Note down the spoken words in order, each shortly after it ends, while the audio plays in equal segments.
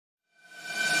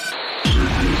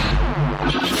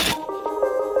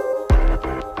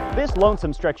This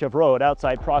lonesome stretch of road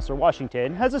outside Prosser,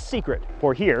 Washington has a secret,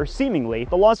 for here, seemingly,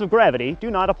 the laws of gravity do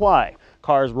not apply.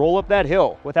 Cars roll up that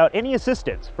hill without any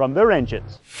assistance from their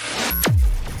engines.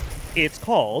 It's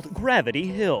called Gravity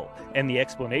Hill, and the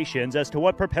explanations as to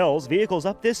what propels vehicles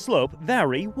up this slope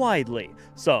vary widely.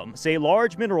 Some say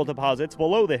large mineral deposits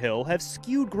below the hill have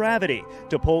skewed gravity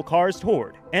to pull cars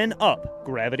toward and up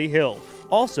Gravity Hill.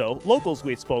 Also, locals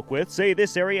we spoke with say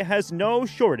this area has no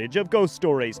shortage of ghost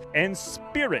stories, and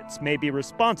spirits may be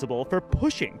responsible for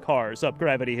pushing cars up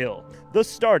Gravity Hill. The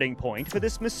starting point for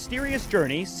this mysterious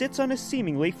journey sits on a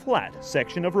seemingly flat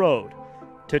section of road.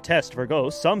 To test for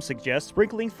ghosts, some suggest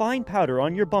sprinkling fine powder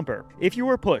on your bumper. If you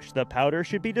are pushed, the powder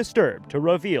should be disturbed to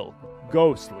reveal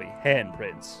ghostly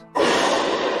handprints.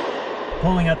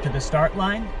 Pulling up to the start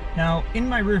line. Now, in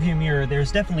my rearview mirror,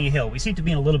 there's definitely a hill. We seem to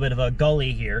be in a little bit of a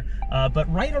gully here, but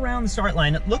right around the start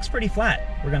line, it looks pretty flat.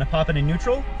 We're gonna pop it in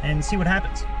neutral and see what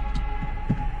happens.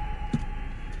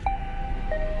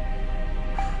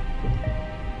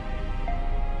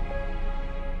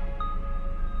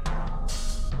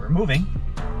 We're moving.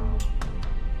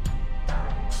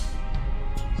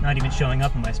 It's not even showing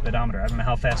up on my speedometer. I don't know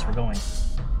how fast we're going.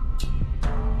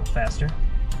 Faster.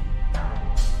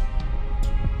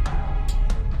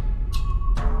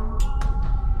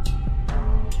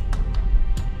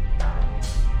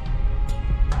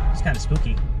 It's kind of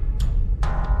spooky.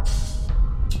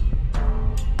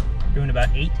 Doing about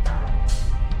 8.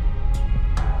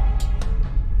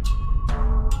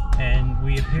 And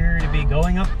we appear to be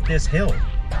going up this hill.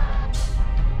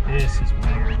 This is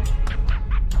weird.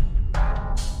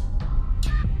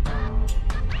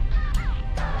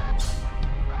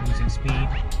 Losing speed.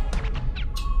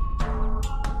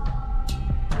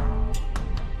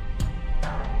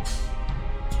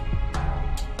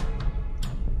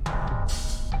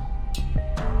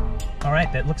 All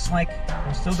right, that looks like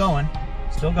we're still going.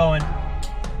 Still going.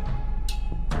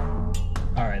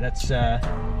 All right, that's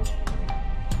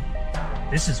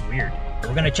this is weird.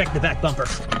 We're gonna check the back bumper.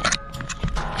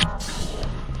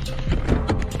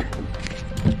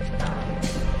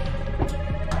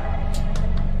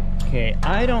 Okay,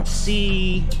 I don't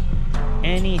see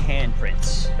any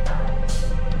handprints,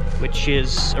 which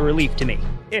is a relief to me.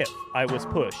 If I was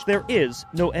pushed, there is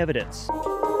no evidence.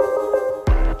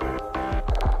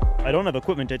 I don't have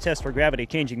equipment to test for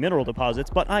gravity-changing mineral deposits,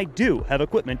 but I do have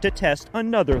equipment to test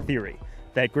another theory,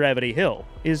 that Gravity Hill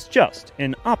is just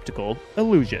an optical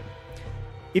illusion.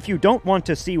 If you don't want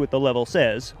to see what the level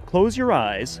says, close your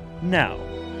eyes now.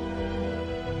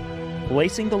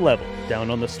 Placing the level down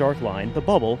on the start line, the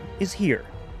bubble is here.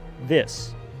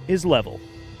 This is level.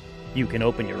 You can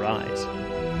open your eyes.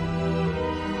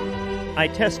 I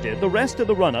tested the rest of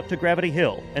the run-up to Gravity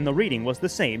Hill, and the reading was the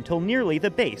same till nearly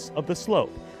the base of the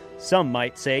slope. Some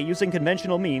might say using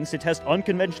conventional means to test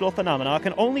unconventional phenomena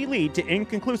can only lead to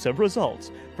inconclusive results.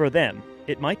 For them,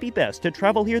 it might be best to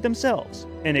travel here themselves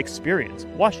and experience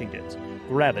Washington's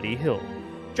Gravity Hill.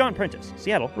 John Prentice,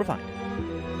 Seattle Refined.